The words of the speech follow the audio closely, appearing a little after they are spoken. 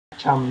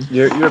Chums.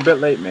 You're a bit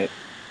late, mate.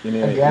 You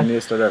need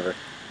to start over.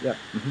 Yeah.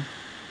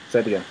 Say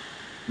it again.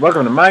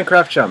 Welcome to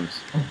Minecraftchums.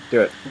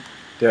 Do it.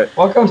 Do it.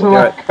 Welcome to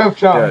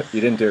Minecraftchums. Do it.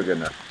 You didn't do it good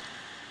enough.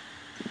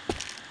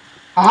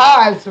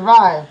 Aha! I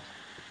survived.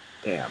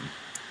 Damn.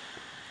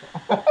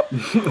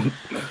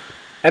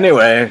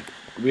 Anyway,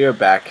 we are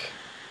back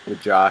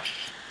with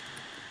Josh,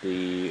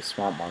 the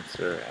swamp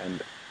monster,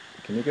 and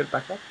can you get it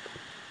back up?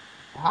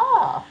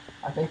 Ah,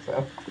 I think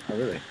so. Oh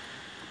really?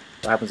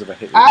 What happens if I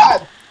hit you?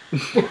 Ah!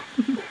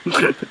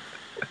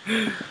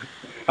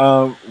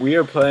 We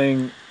are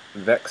playing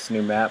Vech's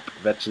new map,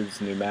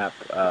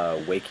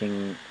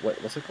 Waking...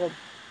 What's it called?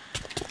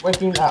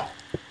 Waking Up.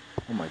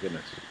 Oh my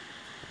goodness.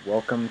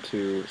 Welcome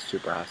to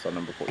Super Hostile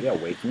number 4. Yeah,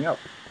 Waking Up.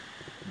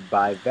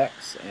 By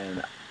Vech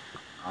and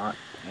Aunt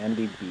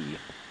Andy B.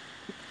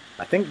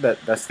 I think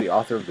that's the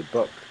author of the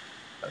book.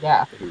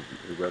 Yeah. Who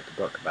wrote the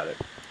book about it.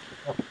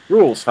 Yep.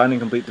 Rules. Find and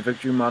complete the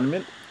victory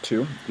monument.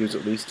 2. Use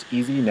at least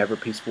easy, never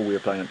peaceful. We are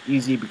playing on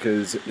easy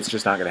because it's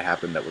just not going to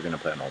happen that we're going to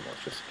play on normal.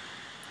 It's just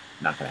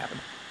not going to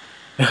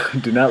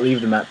happen. Do not leave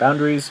the map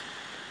boundaries.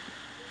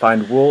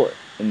 Find wool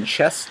in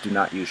chests. Do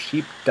not use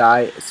sheep,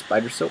 dye,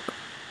 spider silk.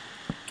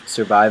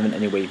 Survive in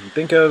any way you can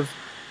think of.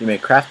 You may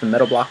craft the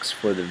metal blocks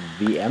for the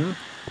VM.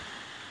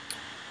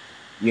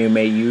 You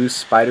may use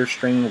spider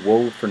string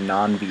wool for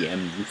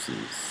non-VM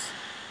uses,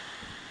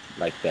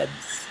 like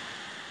beds.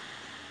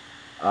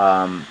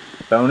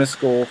 Bonus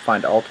goal,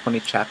 find all 20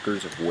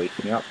 chapters of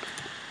Waking Up.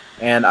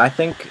 And I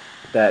think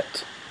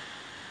that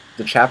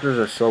the chapters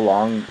are so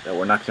long that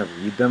we're not going to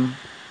read them.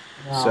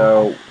 No.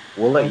 So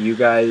we'll let you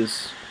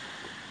guys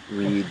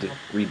read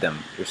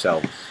them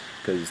yourselves,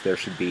 because there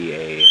should be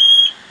a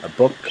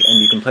book,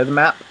 and you can play the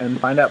map and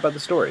find out about the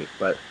story.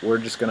 But we're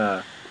just going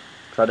to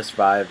try to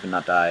survive and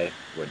not die,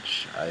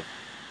 which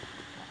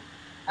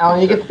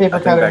Alan, you get the paper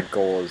cutter. I think that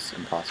goal is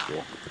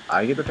impossible.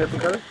 I get the paper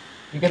cutter?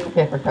 You get the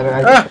paper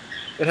cutter.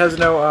 It has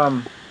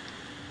no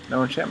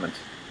enchantment.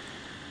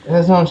 It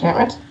has no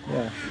enchantment?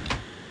 Yeah.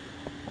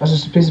 That's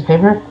just a piece of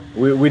paper?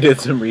 We did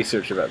some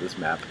research about this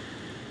map.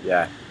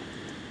 Yeah.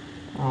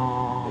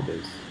 Oh. It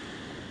is.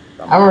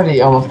 I'm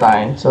already almost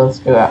dying, so let's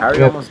get out. How are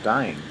you almost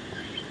dying?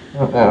 I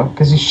don't know,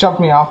 because you shoved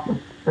me off the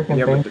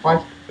freaking thing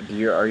twice.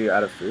 Are you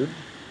out of food?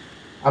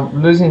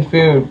 I'm losing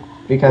food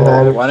because I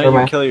had to. Why don't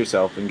you kill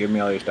yourself and give me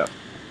all your stuff?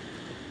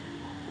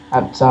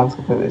 That sounds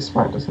completely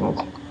smart, doesn't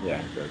it? Yeah,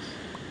 it does.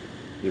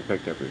 You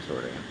picked up your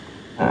sword again.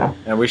 Yeah.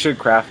 And we should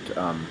craft we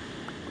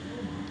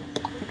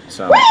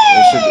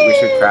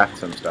should craft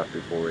some stuff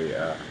before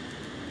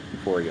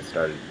we get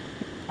started.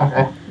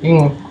 Okay, you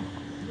can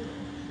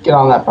get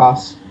on that,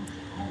 boss.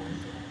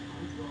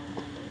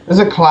 There's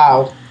a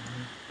cloud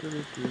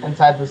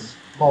inside this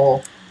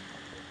bowl.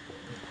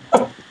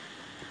 So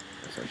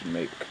I should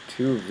make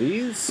 2 of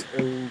these.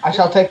 Okay. I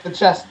shall take the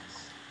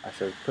chests. I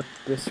should put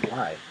this.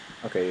 Why?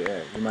 Okay,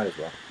 yeah, you might as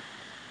well.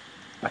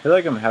 I feel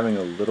like I'm having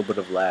a little bit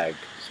of lag,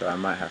 so I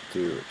might have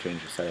to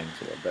change the settings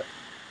a little bit.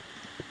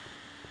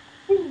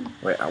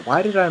 Wait,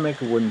 why did I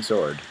make a wooden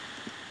sword?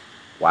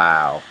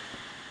 Wow.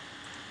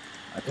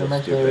 I feel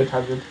stupid.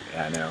 Retarded.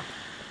 Yeah, I know.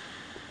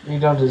 You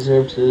don't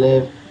deserve to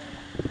live.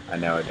 I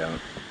know I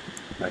don't.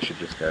 I should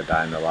just go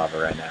die in the lava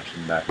right now,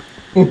 shouldn't I?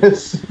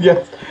 Yes,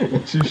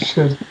 you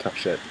should. Tough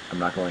shit. I'm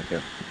not going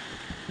to.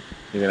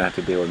 You're gonna have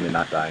to deal with me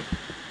not dying.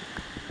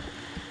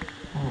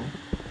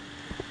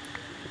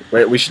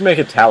 Wait, we should make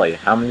a tally.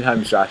 How many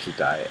times Josh has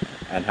died,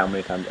 and how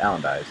many times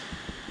Alan dies.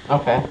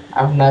 Okay.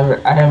 I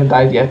haven't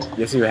died yet.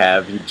 Yes, you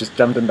have. You just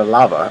jumped into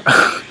lava.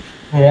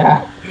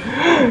 Yeah.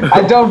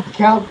 I don't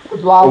count the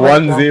lava.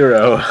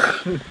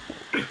 1-0.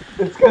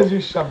 It's because you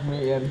shoved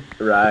me in.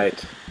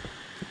 Right.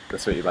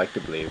 That's what you like to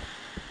believe.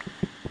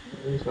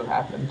 That's what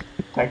happened,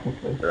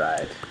 technically.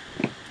 Right.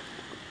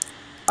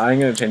 I'm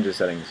gonna change the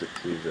settings to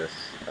use this.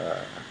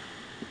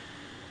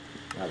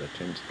 Wow, they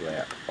changed the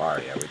layout far.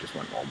 Yeah, we just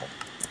went normal.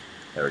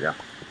 There we go.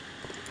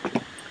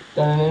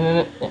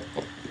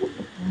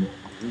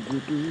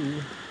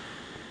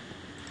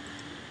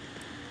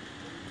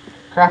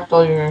 Craft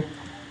all your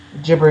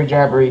jibbery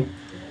jabbery.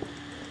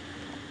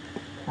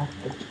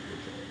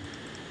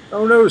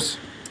 Oh noes!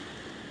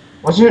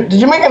 Did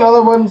you make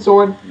another wooden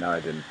sword? No, I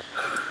didn't.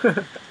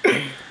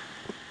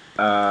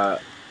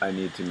 I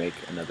need to make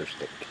another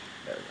stick.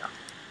 There we go.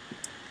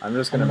 I'm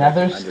just gonna make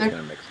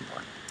some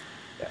more.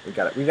 Yeah, we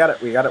got it. You got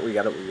it.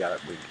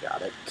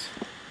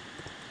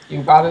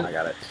 I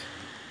got it.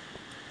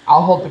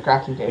 I'll hold the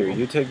crafting table. Here,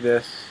 you take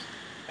this,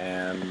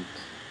 and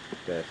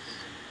this,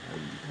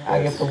 and this.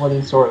 I get the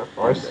wooden sword, of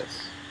course. And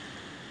this.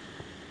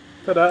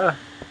 Ta-da!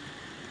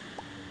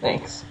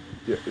 Thanks.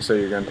 Yeah, so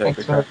you're gonna take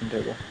the crafting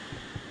table?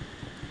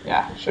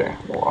 Yeah, sure.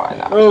 Why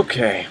not?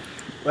 Okay,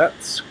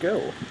 let's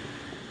go.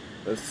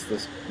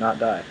 Let's not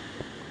die.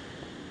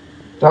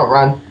 Don't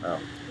run. Oh,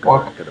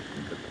 walk. Good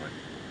point.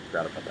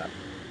 Forgot about that.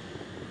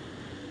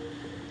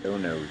 Who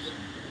knows?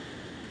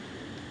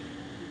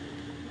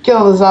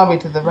 Kill the zombie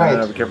to the right.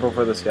 No, be careful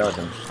for the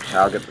skeleton.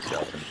 I'll get the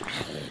skeleton.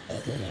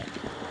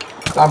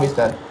 Zombie's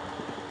dead.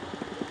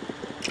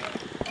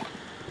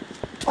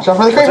 Watch out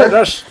for the creeper!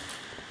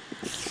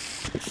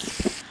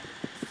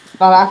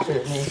 not after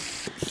me.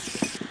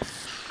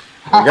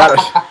 We got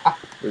it.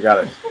 We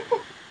got it.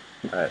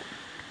 Alright.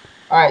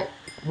 Alright.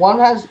 One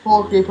has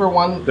full creeper,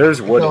 one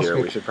There's wood kills here.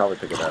 creeper. We should probably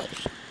pick it up.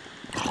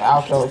 Yeah,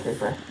 I'll kill the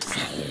creeper.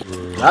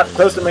 Not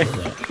close to me.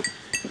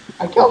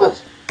 I killed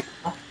it.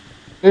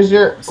 Here's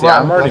your See,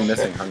 I'm already flesh.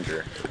 missing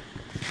hunger.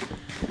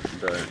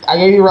 But I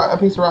gave you a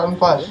piece of rotten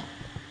flesh.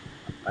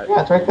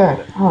 Yeah, it's right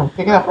there. Come on,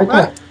 pick it up right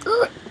there.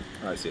 Oh,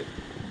 I see it.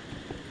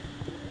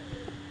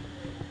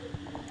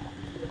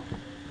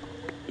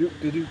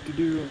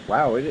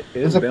 Wow, it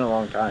has been a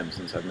long time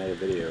since I've made a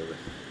video with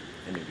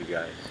any of you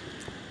guys.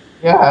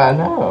 Yeah, I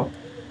know.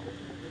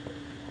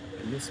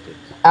 I missed it.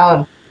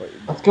 Alan,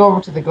 let's go over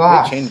to the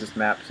glass. They changed this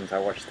map since I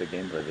watched the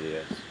gameplay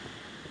videos.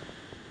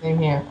 Same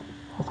here.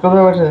 Let's go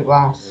over to the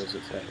glass. What does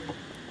it say?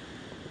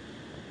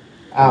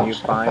 Ouch, Can you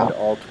find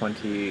all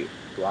 20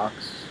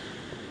 blocks?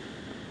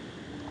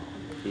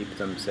 Keep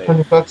them safe.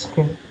 20 bucks.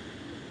 Can...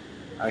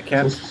 I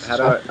can't. How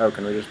do I? Oh,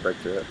 can we just break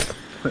through it?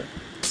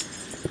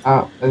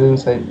 Oh, it didn't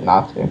say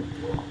not to.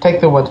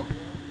 Take the wood.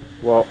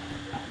 Well.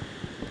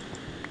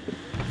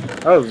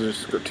 Oh,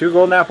 there's 2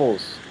 golden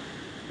apples.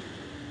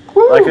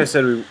 Woo! Like I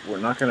said, we're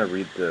not gonna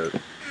read the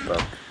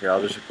book. Here,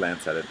 I'll just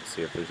glance at it to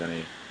see if there's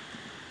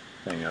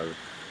anything of.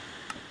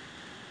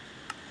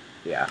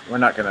 Yeah, we're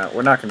not gonna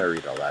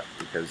read all that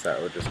because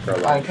that would just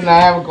prolong. Can I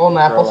have a golden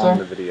apple, sir?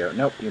 The video.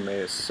 Nope, you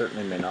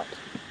certainly may not.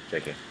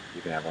 JK,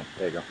 you can have one.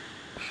 There you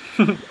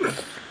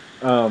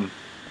go.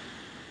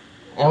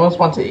 I almost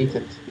want to eat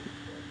it.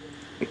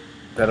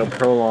 That'll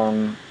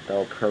prolong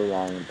the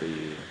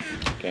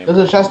game. There's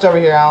a chest over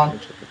here, Alan.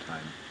 Check the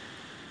time.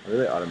 I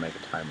really ought to make a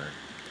timer.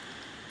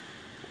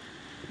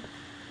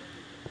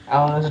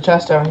 Alan, there's a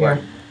chest over here.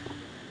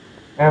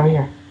 Right over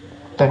here.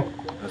 There.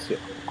 Let's see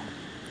it.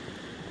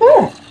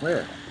 There.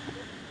 Where?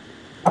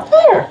 Up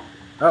there.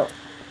 Oh.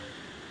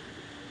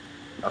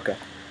 Okay.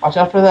 Watch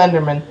out for the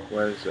Enderman.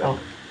 Where is it? Don't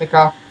take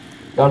off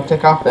the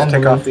Enderman.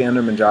 Take off the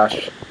Enderman,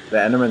 Josh. The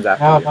Enderman's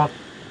after you. No, don't.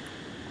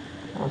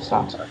 No, it's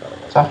not.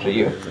 It's after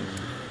you.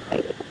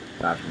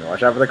 It's after me.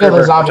 Watch out for the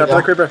creeper. Watch out for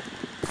the creeper.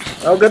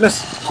 Oh,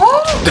 goodness.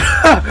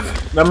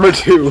 Number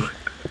 2.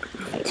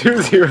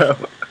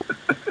 2-0.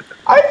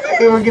 I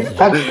didn't even get to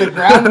touch the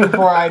ground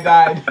before I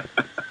died.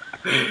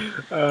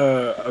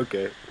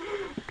 Okay.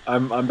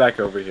 I'm back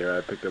over here.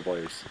 I picked up all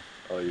your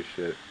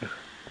shit.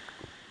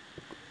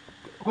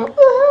 What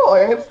the hell?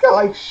 I just got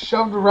like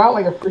shoved around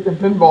like a freaking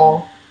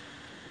pinball.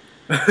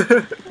 I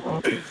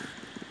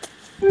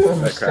don't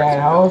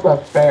understand. How was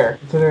that fair?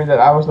 Considering that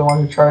I was the one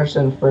who charged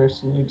in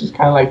first, and you just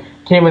kind of like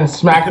came and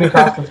smacked me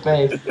across the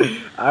face.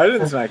 I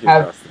didn't smack you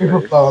across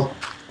the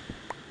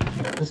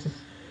face.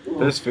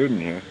 There's food in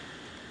here.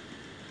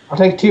 I'll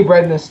take 2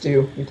 bread and a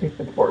stew. You take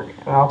the pork,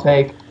 and I'll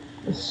take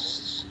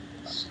this.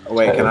 Oh,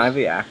 wait, can I have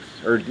the axe?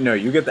 Or no,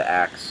 you get the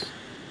axe.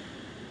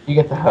 You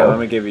get the hoe. Yeah, let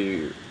me give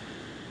you.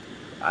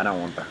 I don't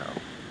want the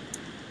hoe.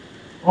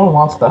 No one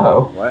wants the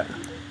hoe. What?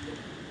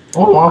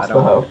 No one wants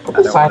the hoe. Put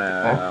the sign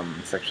want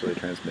sexually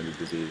transmitted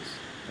disease.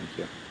 Thank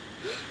you.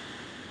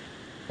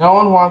 No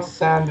one wants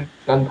sand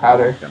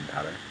gunpowder.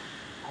 Gunpowder.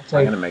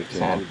 I'm gonna make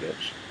TNT,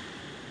 bitch.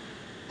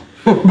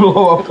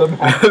 Blow up the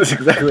map. That's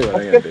exactly what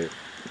I'm gonna do.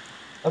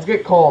 Let's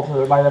get coal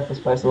to light up this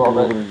place a little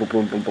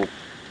bit.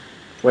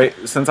 Wait,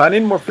 since I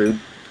need more food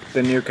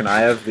than you, can I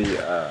have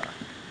the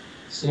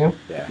stew?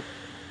 Yeah.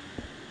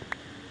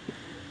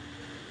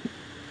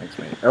 Thanks,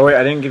 mate. Oh wait,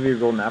 I didn't give you a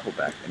golden apple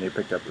back, and you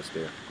picked up the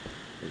stew.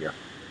 There you go.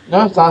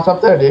 No, it's not. It's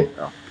up there, dude.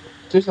 Oh.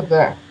 Stew's up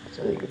there.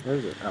 So where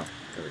is it? Oh,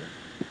 there we go.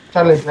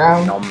 Charlie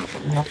Brown.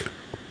 No.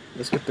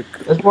 Let's get the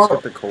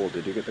coal.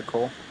 Did you get the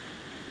coal?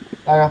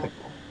 I got the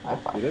coal. I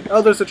found it. You did?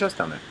 Oh, there's a chest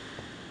down there.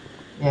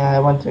 Yeah, I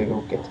went to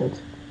go get it.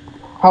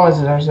 How is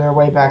it? There's a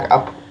way back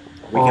up.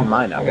 We can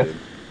mine now, dude.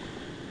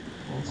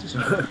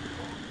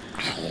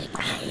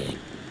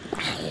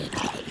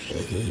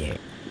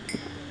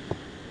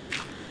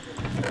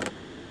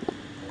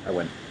 I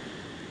win.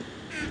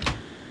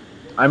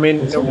 I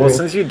mean, well,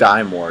 since you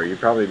die more, you'd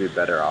probably be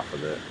better off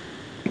with it.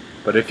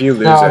 But if you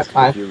lose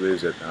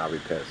it, then I'll be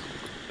pissed.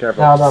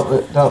 Careful.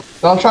 No,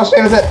 don't trust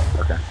me with it.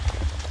 Okay.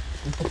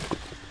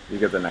 You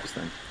get the next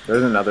thing.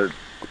 There's another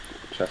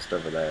chest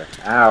over there.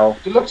 Ow.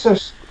 You look so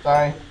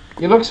sorry.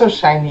 You look so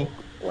shiny.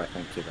 Why,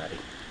 thank you, buddy.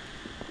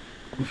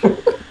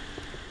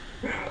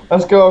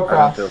 Let's go across.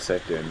 I don't feel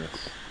safe doing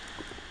this.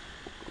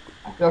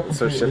 I feel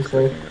so completely shift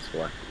clicking this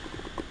for.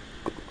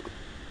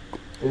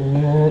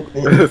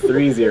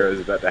 3-0 is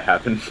about to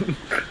happen.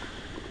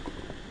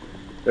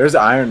 There's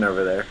iron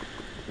over there.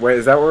 Wait,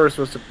 is that where we're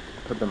supposed to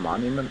put the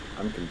monument?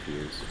 I'm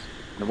confused.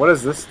 And what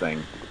is this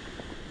thing?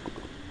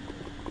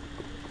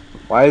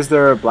 Why is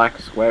there a black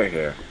square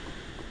here?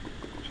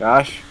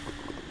 Josh?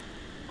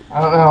 I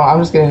don't know. I'm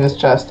just getting this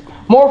chest.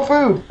 More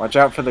food! Watch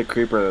out for the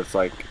creeper that's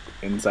like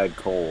inside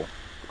coal.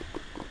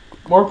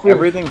 More food.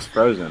 Everything's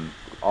frozen.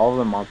 All of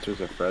the monsters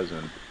are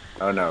frozen.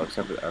 Oh no,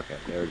 except for okay,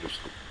 they're just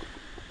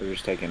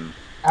taking.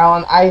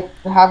 Alan, I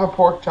have a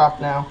pork chop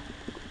now.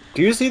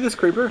 Do you see this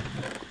creeper?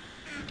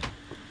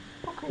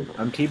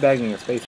 I'm teabagging his face.